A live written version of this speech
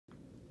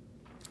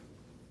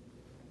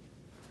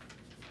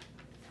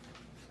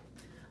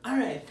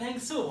Alright,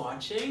 thanks for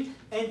watching,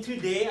 and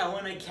today I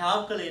want to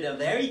calculate a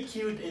very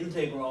cute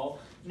integral,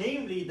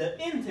 namely the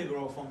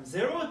integral from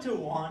 0 to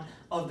 1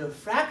 of the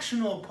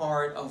fractional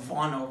part of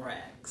 1 over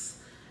x.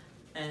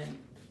 And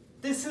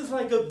this is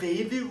like a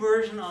baby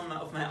version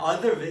of my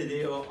other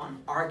video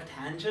on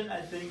arctangent,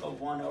 I think, of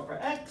 1 over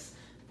x,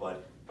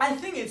 but I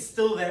think it's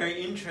still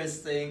very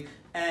interesting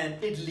and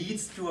it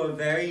leads to a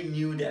very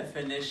new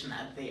definition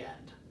at the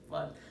end.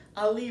 But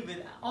I'll leave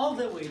it all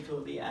the way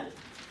till the end.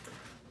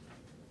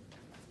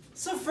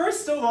 So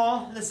first of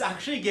all, let's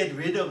actually get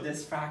rid of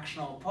this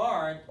fractional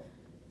part.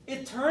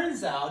 It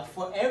turns out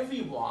for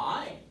every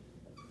y,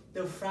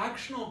 the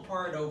fractional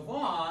part of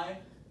y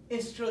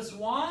is just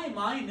y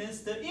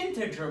minus the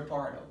integer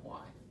part of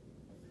y.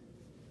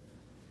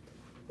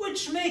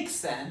 Which makes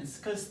sense,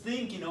 because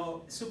think,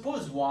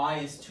 suppose y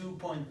is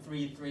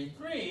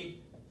 2.333,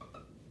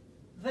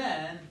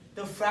 then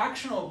the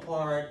fractional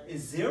part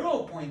is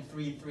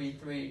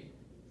 0.333.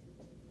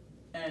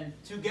 And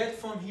to get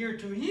from here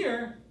to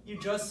here, you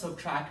just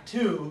subtract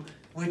 2,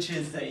 which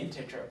is the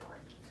integer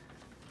part.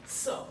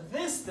 So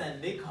this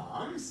then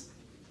becomes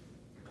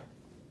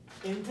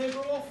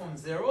integral from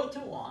 0 to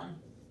 1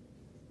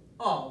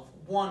 of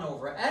 1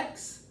 over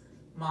x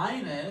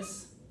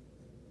minus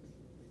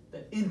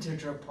the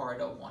integer part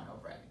of 1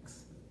 over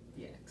x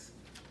dx.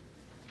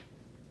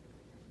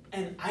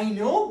 And I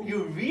know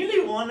you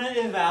really want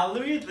to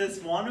evaluate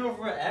this 1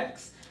 over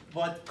x,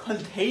 but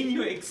contain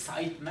your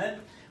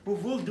excitement. We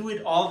will do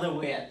it all the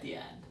way at the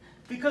end.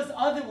 Because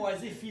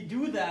otherwise, if you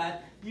do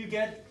that, you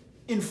get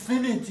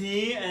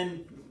infinity,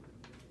 and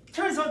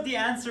turns out the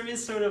answer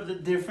is sort of the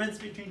difference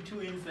between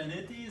two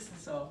infinities.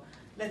 So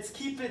let's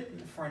keep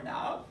it for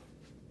now.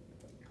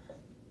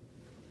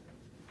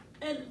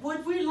 And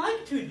what we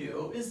like to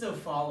do is the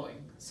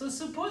following. So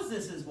suppose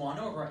this is 1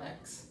 over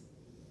x,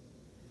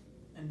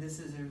 and this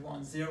is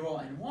 0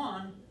 and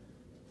 1.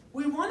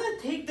 We want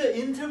to take the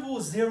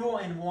interval 0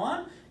 and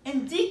 1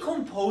 and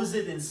decompose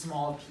it in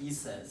small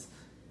pieces.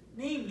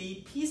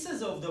 Namely,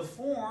 pieces of the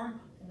form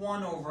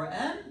 1 over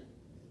n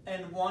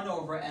and 1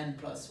 over n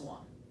plus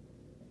 1.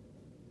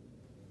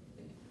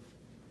 Okay.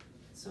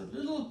 So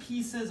little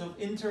pieces of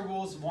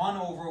intervals 1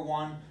 over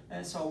 1,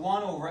 and so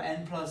 1 over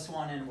n plus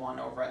 1 and 1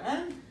 over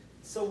n.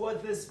 So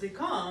what this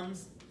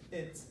becomes,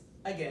 it's,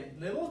 again,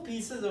 little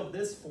pieces of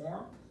this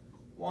form,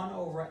 1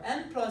 over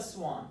n plus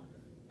 1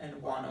 and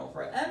 1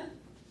 over n,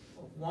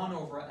 1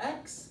 over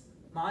x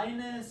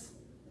minus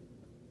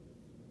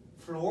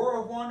floor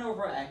of 1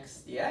 over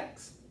x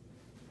dx.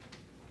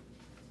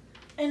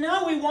 And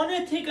now we want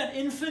to take an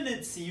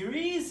infinite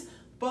series,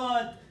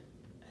 but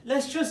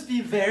let's just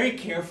be very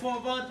careful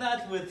about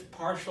that with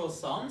partial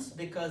sums,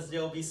 because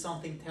there'll be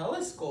something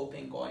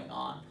telescoping going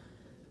on.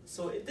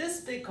 So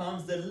this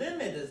becomes the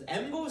limit as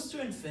m goes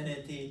to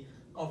infinity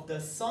of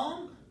the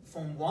sum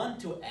from 1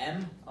 to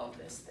m of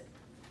this thing.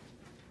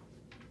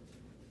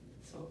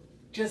 So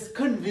just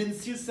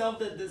convince yourself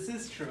that this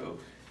is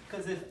true.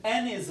 Because if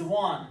n is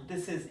 1,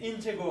 this is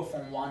integral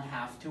from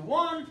 1/2 to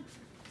 1.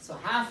 So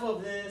half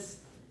of this,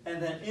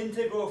 and then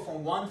integral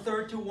from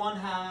 1/3 to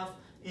 1/2,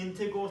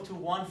 integral to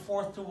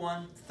 1/4 to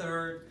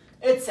 1/3,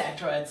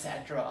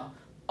 etc.,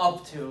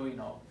 up to,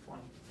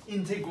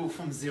 integral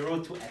from 0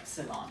 to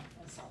epsilon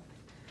or something.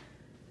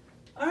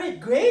 All right,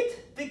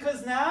 great,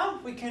 because now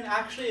we can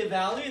actually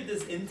evaluate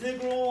this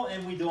integral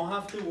and we don't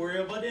have to worry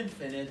about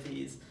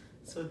infinities.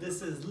 So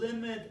this is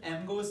limit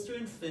m goes to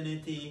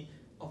infinity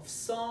of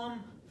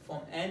sum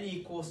from n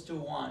equals to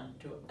 1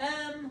 to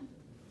m.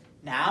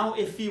 Now,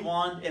 if we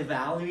want,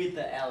 evaluate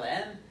the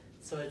ln.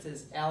 So it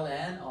is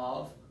ln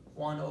of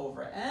 1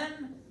 over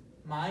n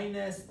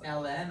minus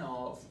ln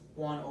of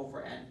 1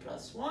 over n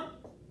plus 1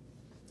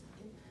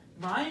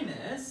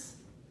 minus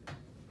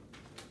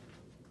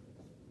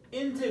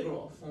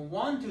integral from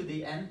 1 to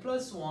the n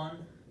plus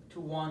 1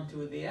 to 1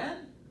 to the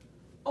n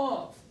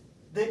of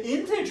the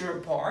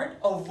integer part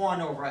of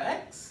 1 over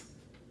x.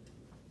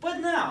 But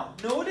now,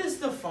 notice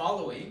the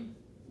following.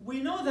 We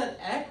know that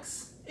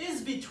x is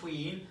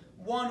between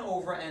 1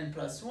 over n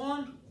plus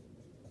 1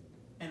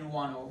 and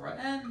 1 over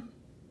n.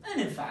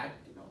 And in fact,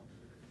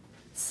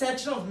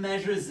 sets of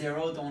measures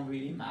 0 don't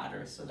really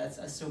matter. So let's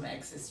assume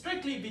x is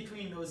strictly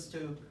between those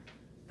two.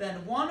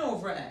 Then 1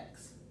 over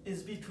x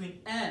is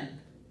between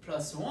n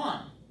plus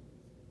 1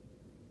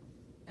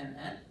 and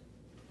n.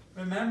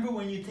 Remember,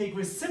 when you take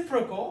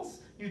reciprocals,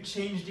 you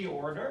change the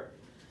order.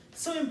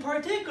 So in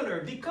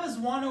particular, because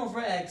 1 over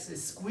x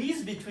is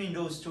squeezed between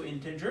those two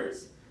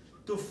integers,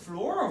 the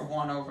floor of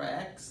 1 over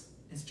x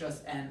is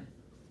just n.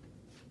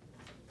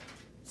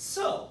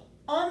 So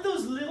on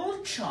those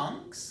little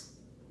chunks,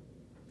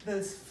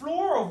 the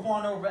floor of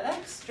 1 over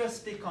x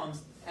just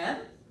becomes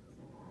n,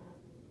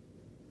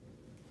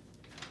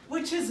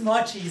 which is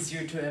much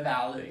easier to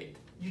evaluate.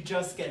 You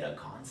just get a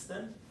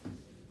constant.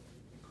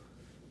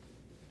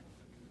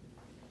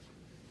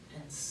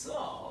 And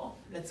so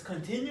let's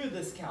continue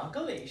this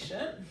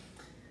calculation.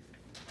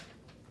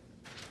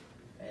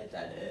 Right,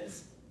 that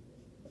is,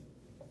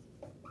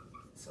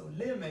 so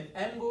limit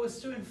m goes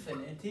to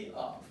infinity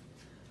of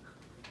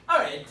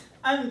Alright,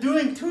 I'm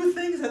doing two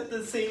things at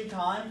the same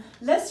time.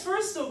 Let's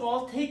first of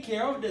all take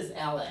care of this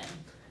ln.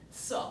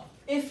 So,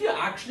 if you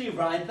actually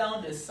write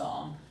down this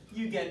sum,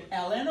 you get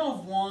ln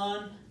of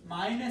 1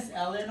 minus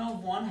ln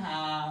of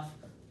 1/2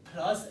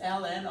 plus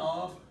ln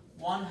of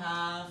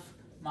 1/2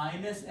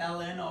 minus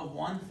ln of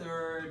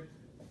 1/3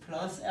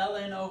 plus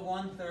ln of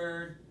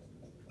 1/3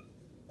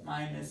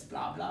 minus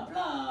blah blah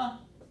blah,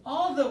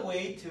 all the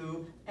way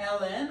to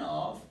ln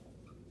of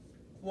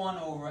 1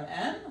 over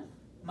m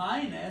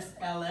minus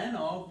ln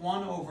of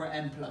 1 over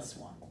m plus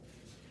 1.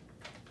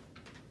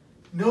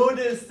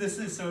 Notice this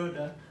is sort of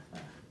the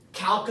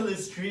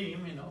calculus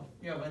dream, you know.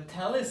 You have a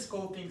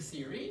telescoping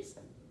series,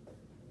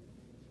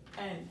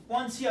 and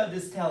once you have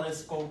this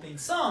telescoping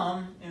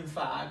sum, in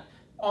fact,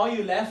 all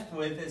you're left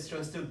with is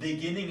just the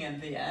beginning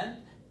and the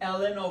end,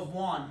 ln of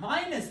 1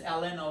 minus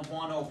ln of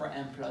 1 over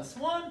m plus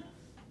 1,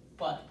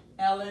 but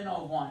ln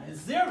of 1 is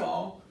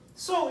 0,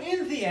 so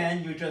in the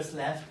end you're just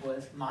left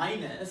with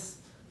minus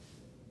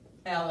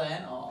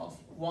ln of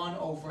 1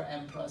 over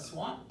m plus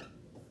 1.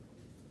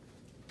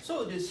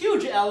 So this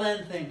huge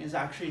ln thing is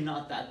actually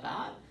not that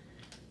bad.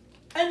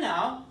 And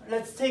now,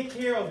 let's take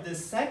care of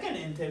this second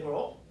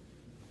integral.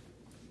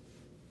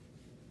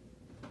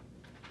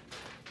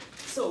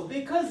 So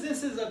because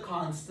this is a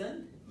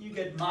constant, you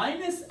get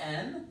minus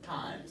n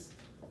times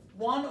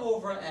 1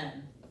 over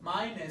n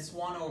minus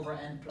 1 over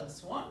n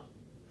plus 1.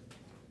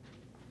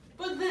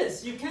 But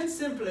this, you can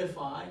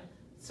simplify,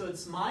 so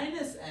it's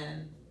minus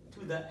n to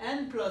the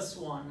n plus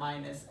 1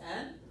 minus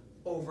n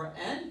over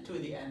n to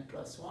the n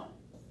plus 1.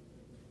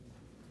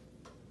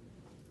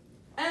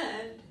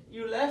 And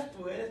you're left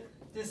with,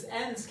 this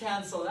n's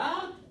cancel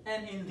out,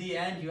 and in the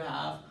end you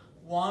have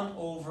 1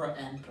 over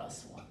n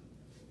plus 1.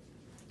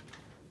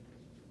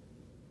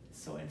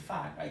 So in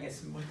fact, I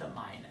guess with a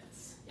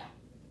minus, yeah.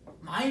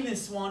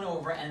 Minus 1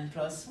 over n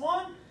plus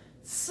 1.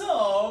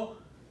 So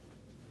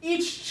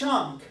each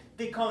chunk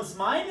becomes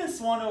minus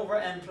 1 over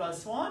n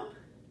plus 1,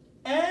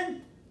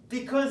 and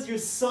because you're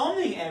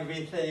summing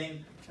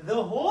everything,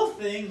 the whole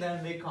thing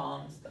then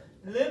becomes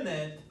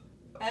limit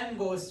m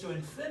goes to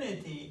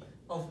infinity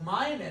of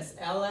minus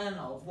ln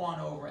of 1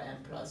 over n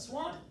plus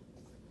 1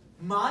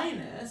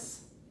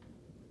 minus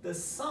the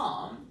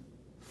sum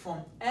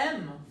from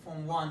m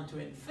from 1 to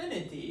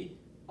infinity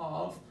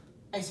of,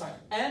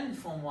 n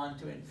from 1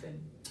 to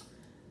infinity,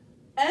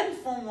 n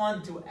from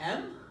 1 to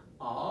m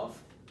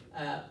of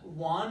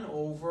 1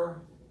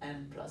 over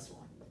n plus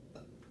 1.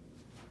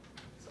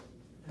 So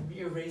let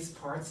me erase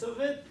parts of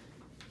it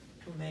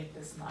to make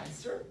this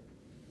nicer.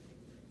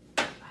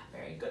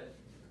 Very good.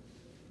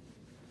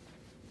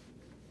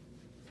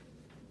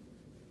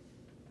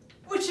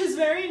 Which is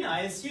very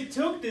nice. You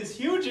took this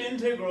huge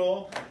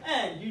integral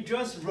and you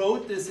just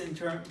wrote this in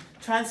term,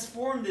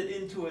 transformed it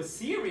into a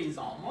series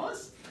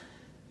almost.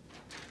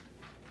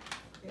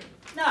 Okay.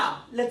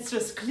 Now, let's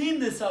just clean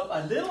this up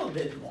a little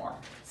bit more.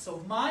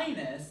 So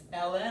minus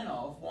ln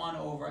of 1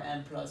 over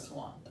n plus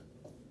 1.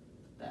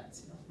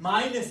 That's,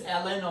 minus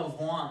ln of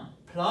 1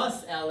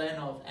 plus ln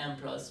of m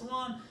plus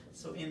 1.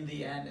 So in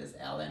the end is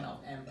ln of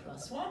m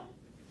plus 1.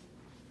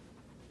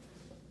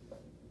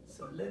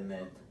 So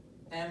limit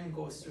m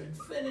goes to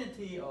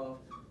infinity of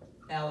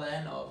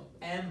ln of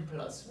m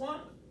plus 1.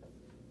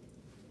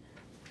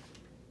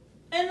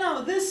 And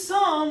now this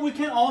sum, we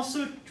can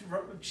also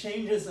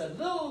change this a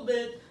little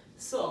bit.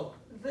 So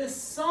this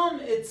sum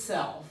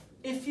itself,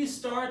 if you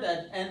start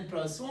at n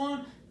plus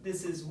 1,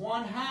 this is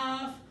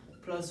 1/2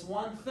 plus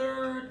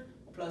 1/3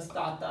 plus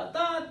dot dot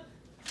dot.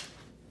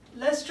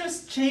 Let's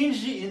just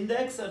change the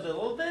index a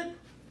little bit.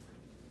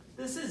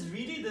 This is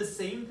really the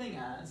same thing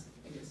as,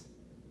 I guess,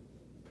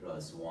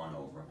 plus 1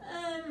 over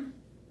m.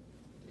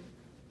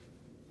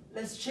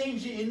 Let's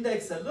change the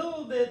index a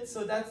little bit,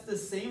 so that's the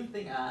same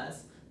thing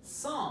as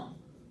sum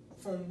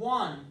from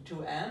 1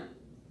 to m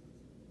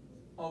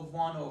of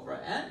 1 over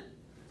n.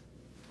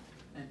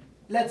 And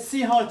let's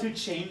see how to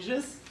change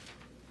this.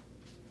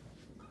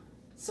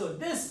 So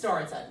this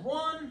starts at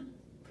 1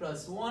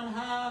 plus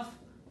 1/2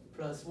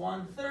 plus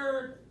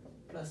 1/3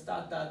 plus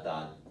dot dot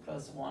dot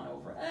plus 1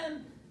 over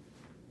n.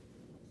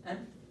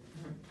 And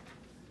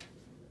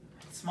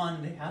it's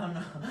Monday, I don't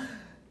know.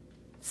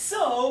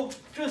 So,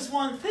 just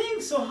one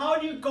thing, so how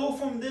do you go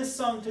from this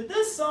sum to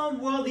this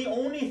sum? Well, the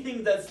only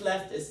thing that's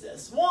left is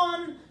this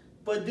 1,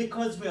 but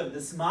because we have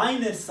this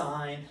minus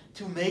sign,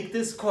 to make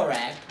this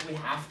correct, we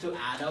have to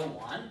add a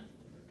 1.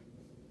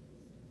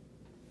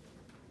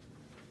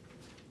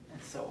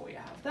 And so we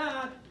have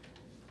that.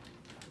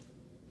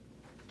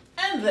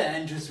 And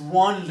then just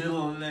one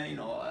little,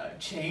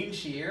 change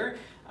here.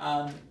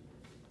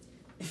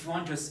 If you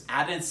want to just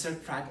add and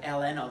subtract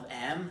ln of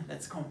m,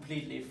 that's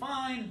completely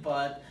fine,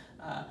 but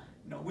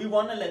we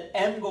want to let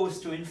m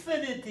goes to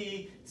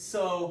infinity,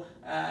 so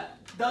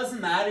doesn't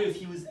matter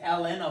if you use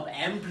ln of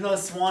m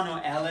plus 1 or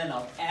ln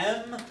of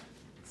m.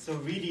 So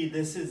really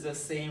this is the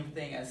same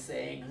thing as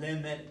saying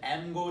limit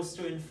m goes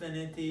to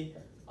infinity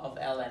of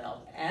ln of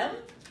m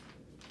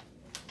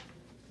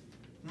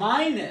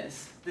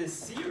minus this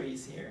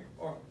series here,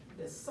 or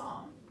this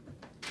sum,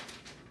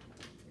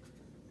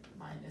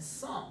 minus minus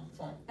sum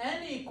from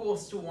n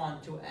equals to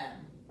 1 to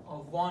m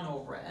of 1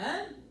 over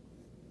n,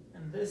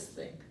 and this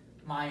thing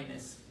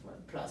minus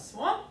plus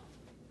 1.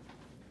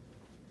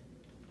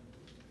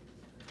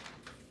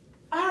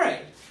 All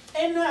right,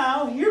 and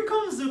now here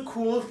comes the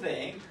cool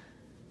thing.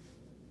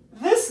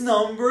 This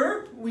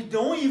number, we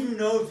don't even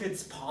know if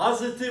it's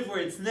positive or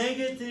it's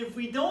negative.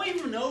 We don't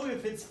even know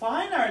if it's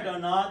finite or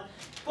not.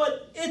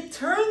 But it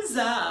turns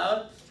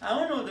out, I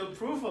don't know the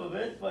proof of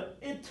it, but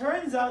it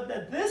turns out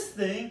that this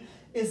thing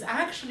is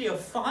actually a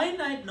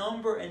finite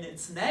number and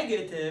it's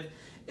negative.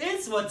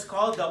 It's what's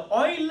called the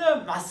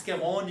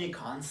Euler-Mascheroni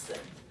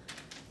constant.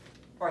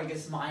 Or I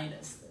guess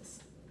minus this.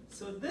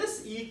 So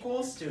this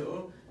equals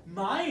to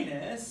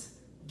minus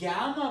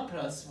gamma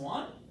plus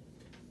 1,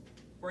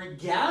 where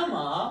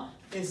gamma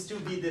is to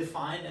be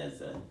defined as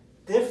the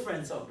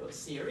difference of those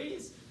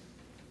series.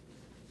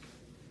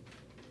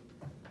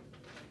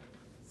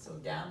 So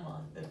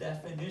gamma, the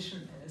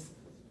definition is,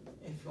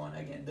 if you want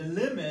again, the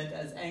limit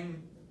as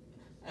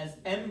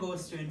n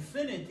goes to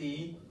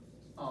infinity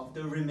of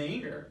the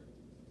remainder.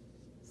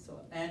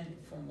 So n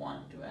from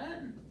 1 to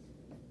n,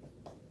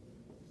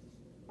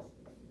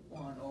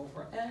 1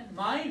 over n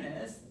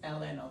minus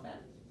ln of n.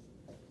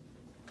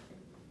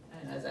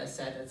 And as I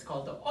said, it's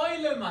called the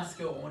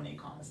Euler-Mascheroni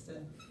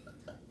constant.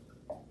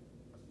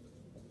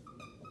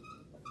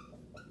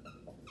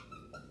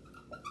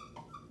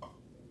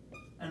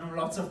 I know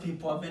lots of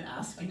people have been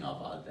asking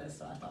about this,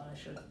 so I thought I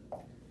should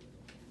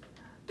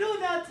do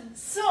that.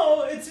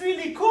 So it's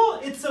really cool.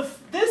 It's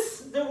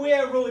the way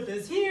I wrote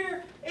this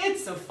here,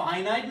 it's a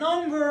finite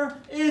number,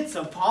 it's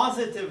a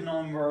positive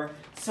number.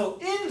 So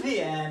in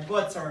the end,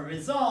 what's our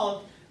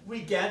result?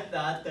 We get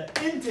that the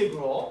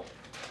integral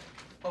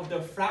of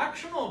the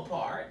fractional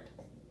part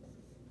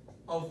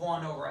of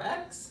 1 over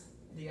x,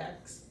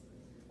 dx,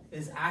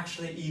 is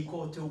actually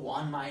equal to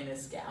 1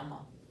 minus gamma.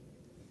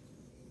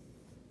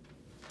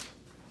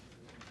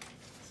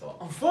 So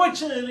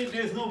unfortunately,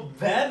 there's no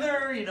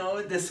better,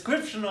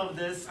 description of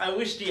this. I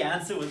wish the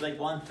answer was like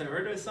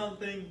 1/3 or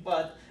something,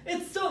 but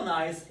it's still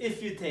nice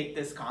if you take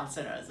this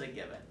constant as a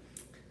given.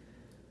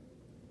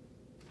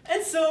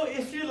 And so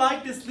if you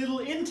like this little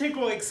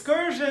integral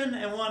excursion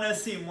and want to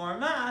see more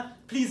math,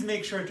 please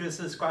make sure to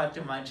subscribe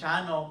to my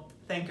channel.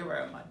 Thank you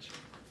very much.